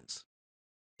violence.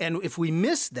 And if we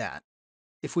miss that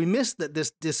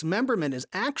this dismemberment is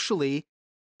actually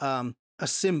a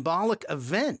symbolic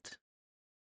event,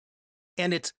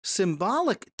 and it's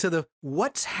symbolic to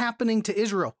what's happening to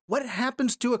Israel, what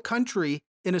happens to a country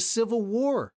in a civil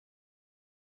war.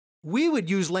 We would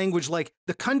use language like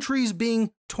the country's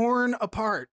being torn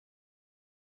apart.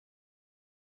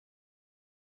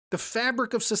 The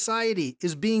fabric of society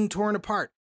is being torn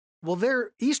apart. Well,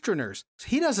 they're Easterners.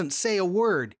 He doesn't say a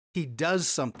word. He does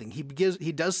something. He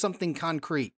does something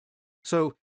concrete.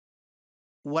 So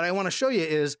what I want to show you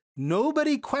is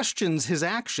nobody questions his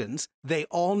actions. They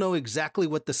all know exactly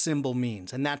what the symbol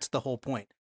means, and that's the whole point.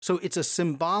 So it's a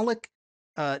symbolic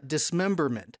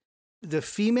dismemberment. The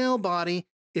female body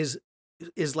is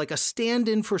like a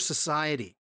stand-in for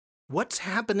society. What's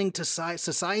happening to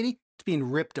society? It's being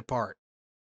ripped apart.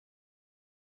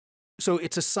 So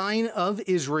it's a sign of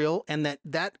Israel, and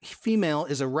that female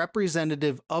is a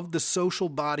representative of the social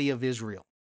body of Israel.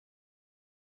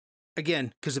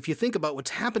 Again, because if you think about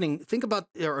what's happening, think about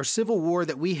our civil war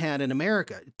that we had in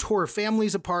America. It tore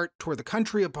families apart, tore the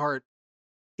country apart.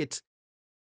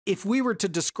 If we were to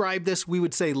describe this, we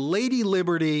would say Lady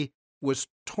Liberty was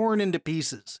torn into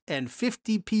pieces, and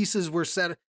 50 pieces were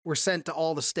sent to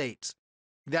all the states.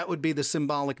 That would be the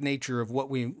symbolic nature of what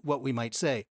we might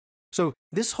say. So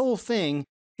this whole thing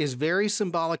is very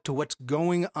symbolic to what's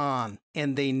going on,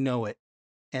 and they know it.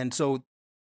 And so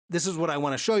this is what I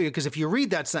want to show you, because if you read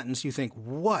that sentence, you think,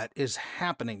 what is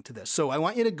happening to this? So I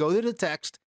want you to go to the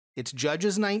text. It's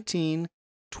Judges 19,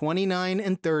 29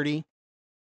 and 30.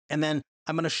 And then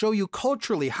I'm going to show you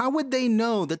culturally, how would they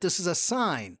know that this is a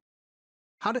sign?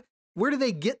 Where do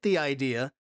they get the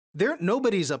idea?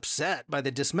 Nobody's upset by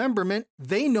the dismemberment.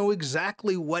 They know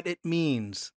exactly what it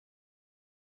means.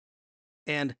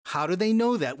 And how do they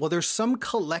know that? Well, there's some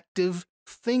collective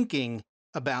thinking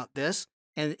about this,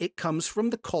 and it comes from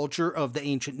the culture of the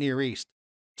ancient Near East.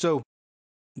 So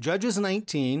Judges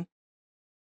 19,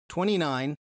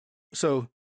 29. So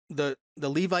the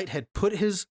Levite had put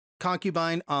his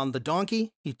concubine on the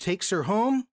donkey. He takes her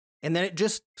home, and then it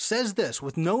just says this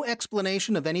with no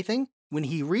explanation of anything. When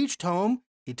he reached home,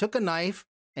 he took a knife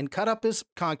and cut up his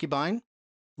concubine,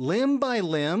 limb by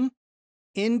limb,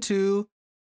 into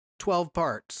 12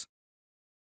 parts.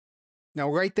 Now,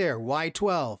 right there, why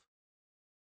 12?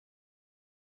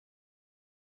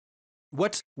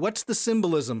 What's the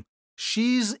symbolism?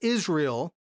 She's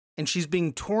Israel, and she's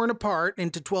being torn apart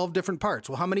into 12 different parts.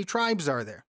 Well, how many tribes are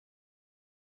there?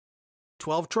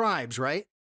 12 tribes, right?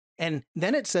 And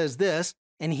then it says this,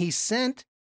 and he sent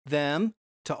them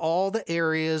to all the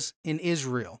areas in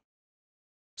Israel.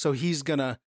 So he's going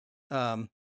to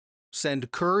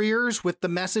send couriers with the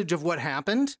message of what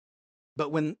happened,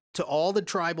 to all the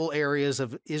tribal areas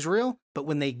of Israel. But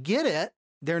when they get it,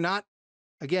 they're not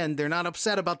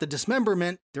upset about the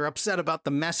dismemberment. They're upset about the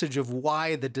message of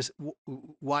why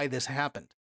this happened.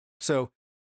 So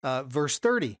verse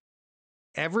 30,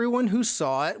 everyone who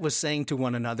saw it was saying to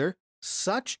one another,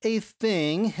 such a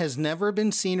thing has never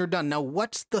been seen or done. Now,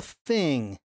 what's the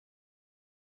thing?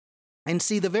 And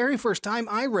see, the very first time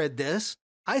I read this,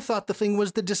 I thought the thing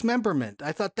was the dismemberment.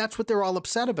 I thought that's what they're all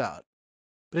upset about.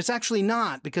 But it's actually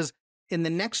not, because in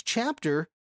the next chapter,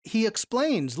 he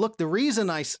explains, look, the reason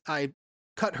I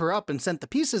cut her up and sent the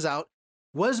pieces out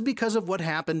was because of what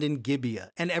happened in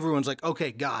Gibeah. And everyone's like,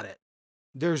 okay, got it.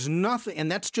 There's nothing,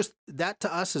 and that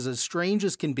to us is as strange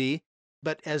as can be,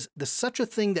 but such a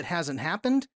thing that hasn't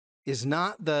happened is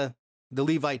not the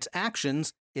Levites'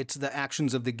 actions, it's the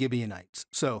actions of the Gibeonites.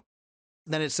 So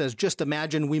then it says, just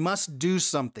imagine, we must do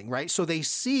something, right? So they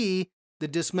see the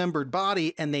dismembered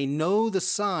body and they know the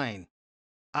sign.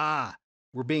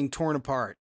 We're being torn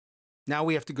apart. Now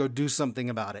we have to go do something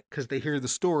about it, because they hear the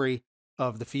story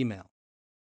of the female.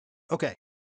 Okay,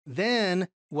 then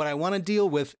what I want to deal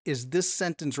with is this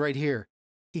sentence right here.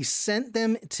 He sent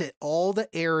them to all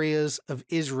the areas of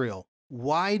Israel.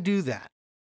 Why do that?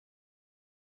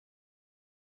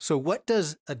 So what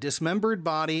does a dismembered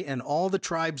body and all the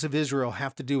tribes of Israel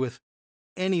have to do with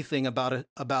anything about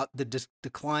the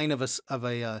decline of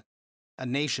a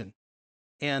nation?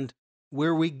 And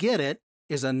where we get it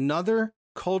is another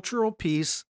cultural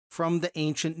piece from the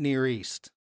ancient Near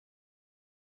East.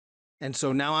 And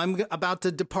so now I'm about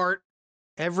to depart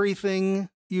everything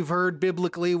you've heard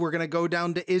biblically. We're going to go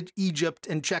down to Egypt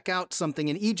and check out something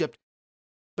in Egypt.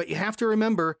 But you have to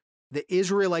remember, the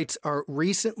Israelites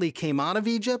recently came out of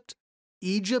Egypt.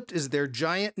 Egypt is their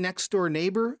giant next door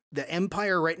neighbor, the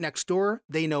empire right next door.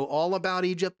 They know all about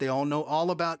Egypt. They all know all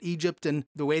about Egypt and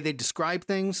the way they describe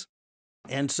things.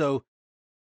 And so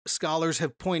scholars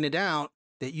have pointed out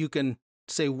that you can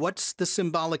say, what's the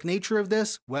symbolic nature of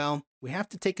this? Well, we have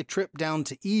to take a trip down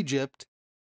to Egypt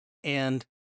and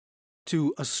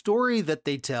to a story that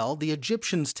they tell, the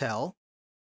Egyptians tell,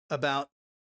 about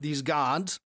these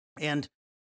gods. And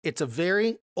it's a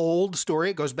very old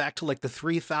story. It goes back to like the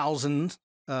 3,000,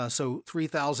 so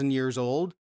 3,000 years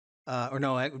old. Or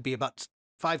no, it would be about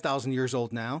 5,000 years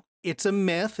old now. It's a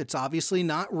myth. It's obviously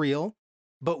not real.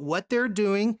 But what they're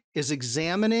doing is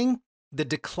examining the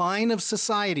decline of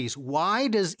societies. Why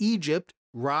does Egypt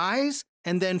rise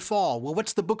and then fall? Well,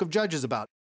 what's the book of Judges about?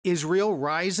 Israel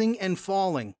rising and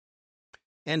falling.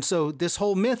 And so this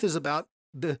whole myth is about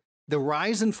the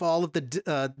rise and fall of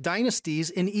the dynasties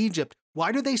in Egypt.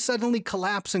 Why do they suddenly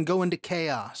collapse and go into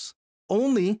chaos?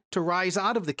 Only to rise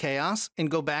out of the chaos and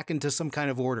go back into some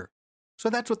kind of order. So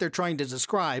that's what they're trying to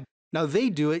describe. Now they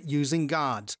do it using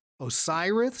gods.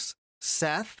 Osiris,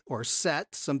 Seth, or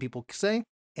Set, some people say,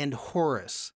 and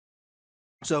Horus.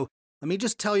 So let me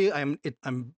just tell you,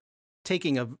 I'm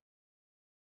taking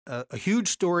a huge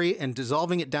story and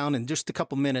dissolving it down in just a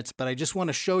couple minutes, but I just want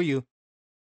to show you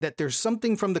that there's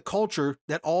something from the culture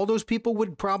that all those people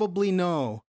would probably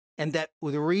know, and that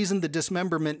the reason the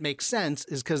dismemberment makes sense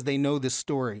is because they know this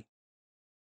story.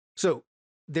 So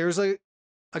there's a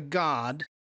god,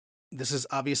 this is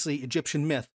obviously Egyptian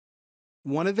myth,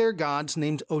 one of their gods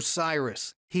named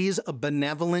Osiris. He's a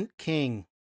benevolent king.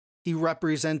 He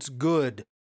represents good,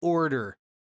 order,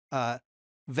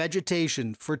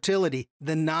 vegetation, fertility,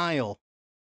 the Nile.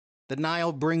 The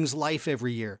Nile brings life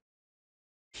every year.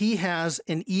 He has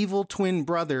an evil twin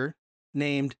brother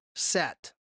named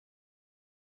Set.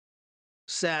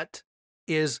 Set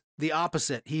is the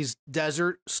opposite. He's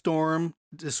desert, storm,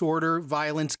 disorder,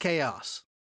 violence, chaos.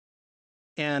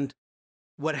 And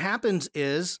what happens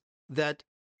is that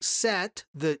Set,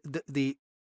 the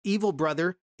evil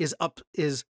brother, is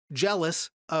jealous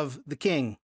of the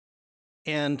king.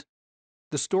 And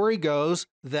the story goes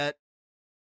that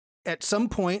at some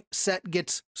point, Set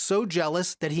gets so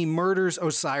jealous that he murders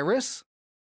Osiris.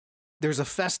 There's a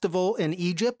festival in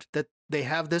Egypt that they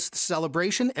have this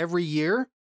celebration every year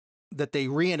that they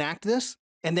reenact this.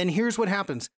 And then here's what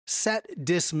happens. Set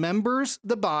dismembers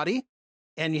the body.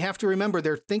 And you have to remember,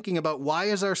 they're thinking about, why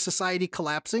is our society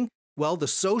collapsing? Well, the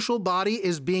social body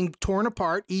is being torn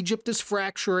apart. Egypt is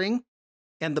fracturing.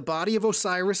 And the body of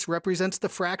Osiris represents the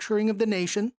fracturing of the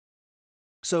nation.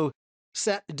 So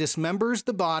Set dismembers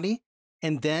the body,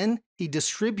 and then he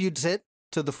distributes it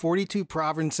to the 42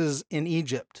 provinces in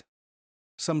Egypt.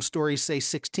 Some stories say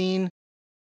 16,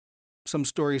 some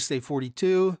stories say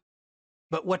 42.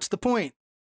 But what's the point?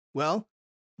 Well,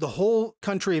 the whole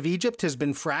country of Egypt has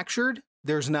been fractured.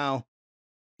 There's now,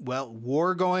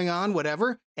 war going on,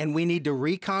 whatever, and we need to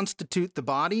reconstitute the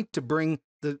body to bring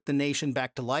the nation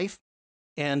back to life.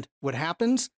 And what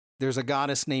happens? There's a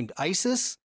goddess named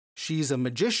Isis. She's a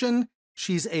magician.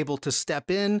 She's able to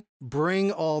step in,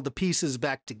 bring all the pieces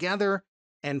back together,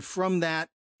 and from that,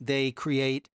 they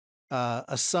create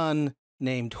a son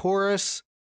named Horus,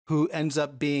 who ends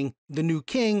up being the new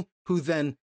king, who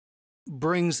then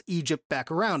brings Egypt back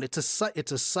around. It's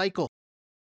a cycle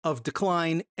of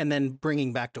decline and then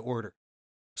bringing back to order.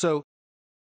 So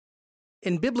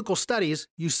in biblical studies,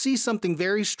 you see something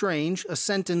very strange, a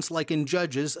sentence like in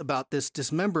Judges about this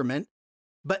dismemberment,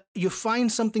 but you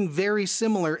find something very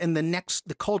similar in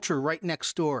the culture right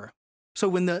next door. So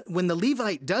when the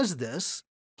Levite does this,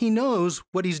 he knows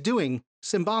what he's doing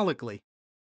symbolically.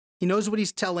 He knows what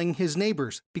he's telling his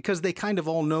neighbors because they kind of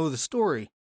all know the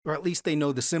story, or at least they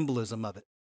know the symbolism of it.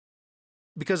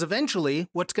 Because eventually,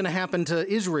 what's going to happen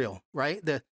to Israel, right?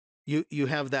 You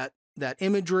have that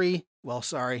imagery,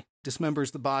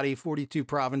 dismembers the body, 42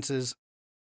 provinces,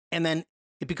 and then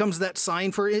it becomes that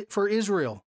sign for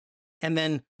Israel. And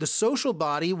then the social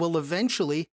body will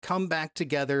eventually come back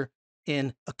together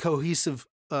in a cohesive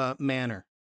manner.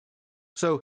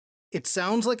 So it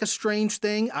sounds like a strange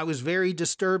thing. I was very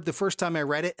disturbed the first time I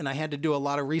read it, and I had to do a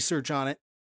lot of research on it.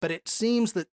 But it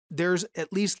seems that there's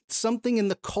at least something in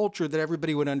the culture that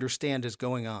everybody would understand is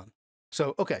going on.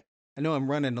 So, okay, I know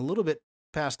I'm running a little bit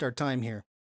past our time here.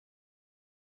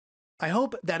 I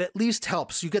hope that at least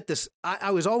helps. You get this.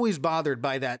 I was always bothered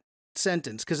by that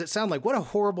sentence because it sounded like what a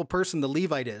horrible person the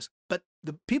Levite is. But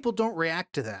the people don't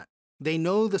react to that. They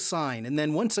know the sign. And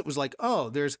then once it was like, oh,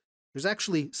 there's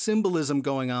actually symbolism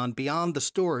going on beyond the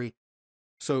story.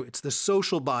 So it's the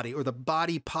social body or the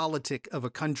body politic of a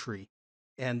country.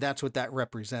 And that's what that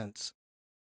represents.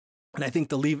 And I think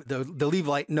the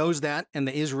Levite knows that, and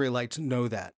the Israelites know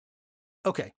that.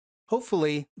 Okay,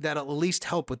 hopefully that'll at least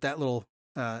help with that little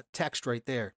text right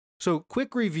there. So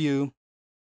quick review.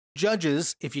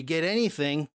 Judges, if you get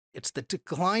anything, it's the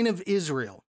decline of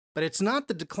Israel. But it's not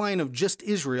the decline of just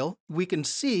Israel. We can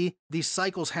see these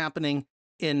cycles happening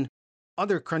in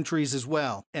other countries as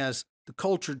well, as the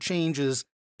culture changes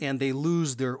and they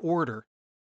lose their order.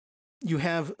 You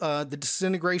have the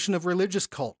disintegration of religious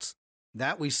cults.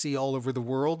 That we see all over the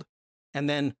world. And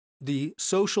then the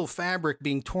social fabric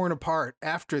being torn apart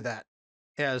after that,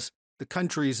 as the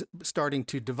countries starting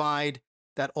to divide,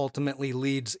 that ultimately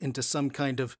leads into some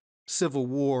kind of civil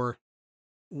war.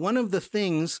 One of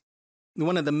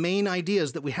the main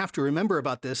ideas that we have to remember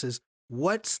about this is,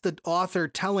 what's the author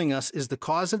telling us is the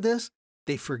cause of this?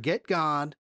 They forget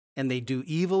God and they do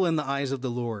evil in the eyes of the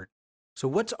Lord. So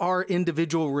what's our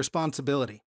individual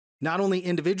responsibility? Not only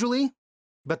individually,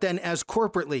 but then as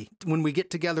corporately when we get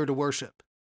together to worship,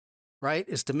 right?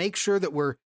 Is to make sure that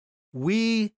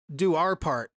we do our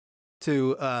part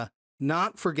to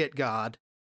not forget God,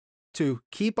 to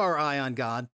keep our eye on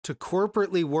God, to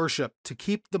corporately worship, to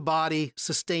keep the body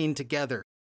sustained together,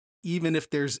 even if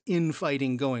there's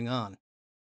infighting going on.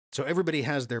 So everybody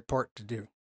has their part to do.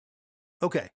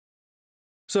 Okay.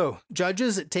 So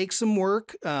Judges, it takes some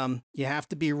work. You have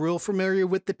to be real familiar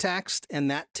with the text,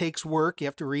 and that takes work. You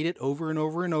have to read it over and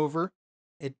over and over.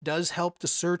 It does help to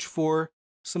search for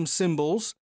some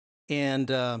symbols. And,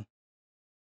 the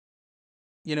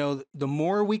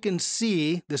more we can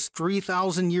see this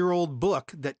 3,000-year-old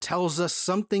book that tells us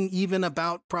something even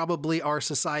about probably our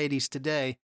societies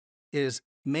today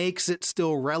makes it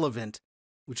still relevant,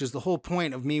 which is the whole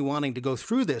point of me wanting to go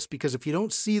through this, because if you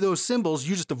don't see those symbols,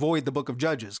 you just avoid the book of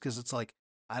Judges, because it's like,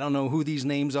 I don't know who these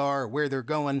names are or where they're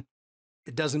going.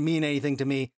 It doesn't mean anything to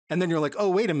me. And then you're like, oh,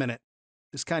 wait a minute.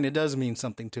 This kind of does mean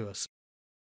something to us.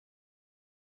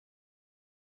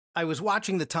 I was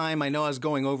watching the time. I know I was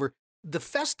going over. The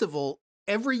festival,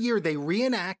 every year they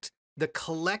reenact the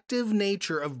collective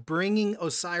nature of bringing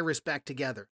Osiris back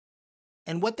together.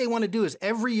 And what they want to do is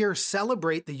every year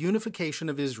celebrate the unification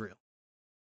of Israel.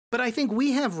 But I think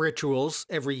we have rituals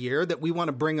every year that we want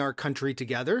to bring our country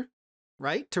together,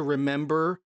 right? To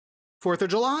remember 4th of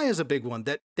July is a big one,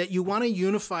 that you want to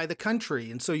unify the country.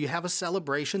 And so you have a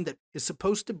celebration that is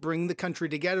supposed to bring the country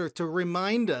together to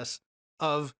remind us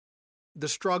of the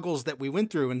struggles that we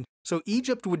went through. And so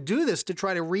Egypt would do this to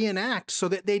try to reenact so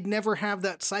that they'd never have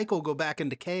that cycle go back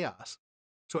into chaos.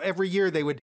 So every year they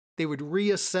would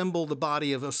reassemble the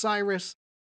body of Osiris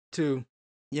to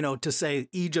say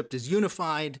Egypt is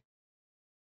unified.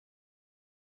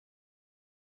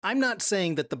 I'm not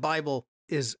saying that the Bible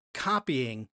is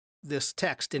copying this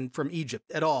text from Egypt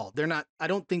at all. They're not, I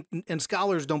don't think, and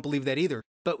scholars don't believe that either,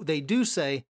 but they do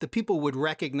say the people would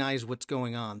recognize what's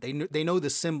going on. They know the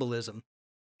symbolism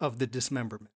of the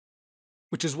dismemberment,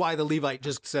 which is why the Levite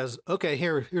just says, okay,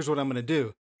 here's what I'm going to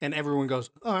do. And everyone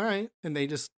goes, all right. And they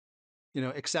just,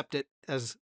 accept it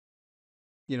as,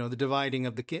 the dividing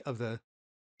of the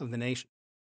nation.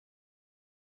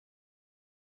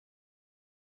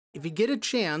 If you get a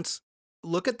chance,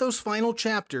 look at those final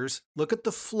chapters, look at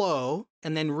the flow,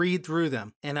 and then read through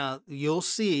them. And you'll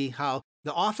see how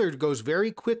the author goes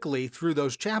very quickly through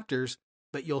those chapters,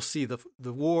 but you'll see the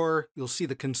war, you'll see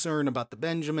the concern about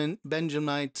the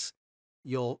Benjamites,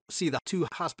 you'll see the two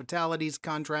hospitalities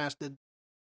contrasted.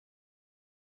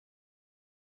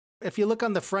 If you look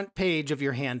on the front page of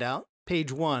your handout,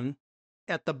 page 1,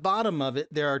 at the bottom of it,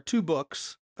 there are two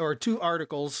books, or two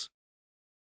articles.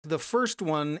 The first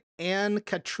one,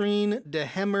 Anne-Catherine de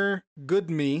Hemmer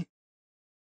Goodmy,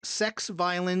 Sex,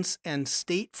 Violence, and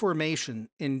State Formation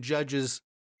in Judges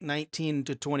 19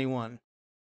 to 21.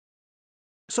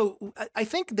 So I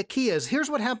think the key is, here's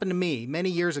what happened to me many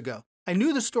years ago. I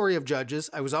knew the story of Judges.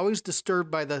 I was always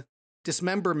disturbed by the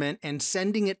dismemberment and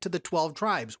sending it to the 12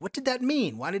 tribes. What did that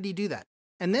mean? Why did he do that?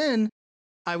 And then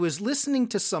I was listening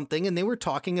to something, and they were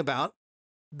talking about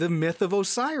the myth of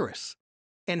Osiris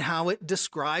and how it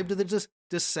described the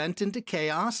descent into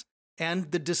chaos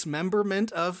and the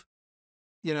dismemberment of,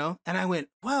 and I went,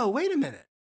 whoa, wait a minute.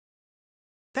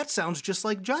 That sounds just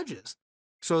like Judges.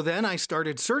 So then I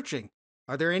started searching.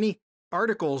 Are there any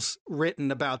articles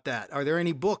written about that? Are there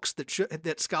any books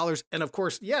that scholars, and of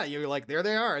course, yeah, you're like, there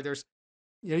they are. There's,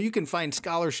 you can find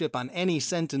scholarship on any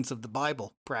sentence of the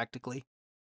Bible practically.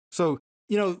 So,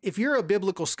 if you're a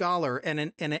biblical scholar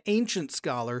and an ancient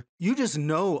scholar, you just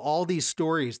know all these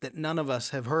stories that none of us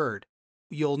have heard.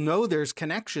 You'll know there's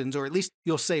connections, or at least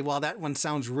you'll say, well, that one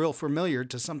sounds real familiar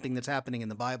to something that's happening in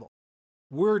the Bible.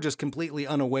 We're just completely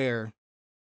unaware.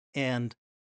 And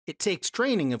it takes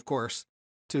training, of course,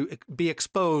 to be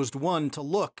exposed, 1, to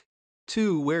look,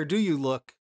 2, where do you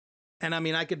look? And I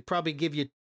mean, I could probably give you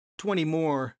 20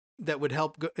 more that would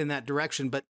help go in that direction,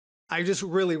 but I just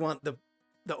really want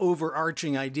the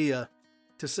overarching idea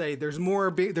to say there's more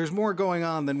going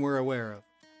on than we're aware of.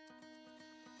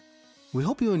 We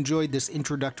hope you enjoyed this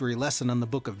introductory lesson on the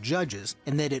Book of Judges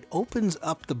and that it opens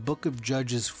up the Book of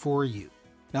Judges for you.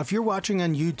 Now, if you're watching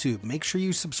on YouTube, make sure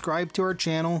you subscribe to our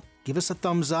channel, give us a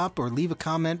thumbs up, or leave a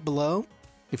comment below.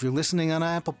 If you're listening on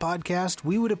Apple Podcast,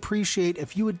 we would appreciate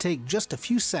if you would take just a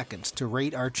few seconds to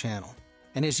rate our channel.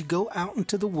 And as you go out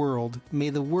into the world, may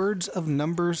the words of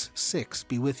Numbers 6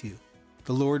 be with you.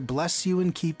 The Lord bless you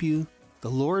and keep you. The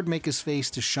Lord make his face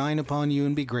to shine upon you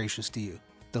and be gracious to you.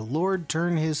 The Lord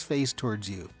turn his face towards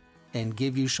you and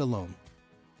give you shalom.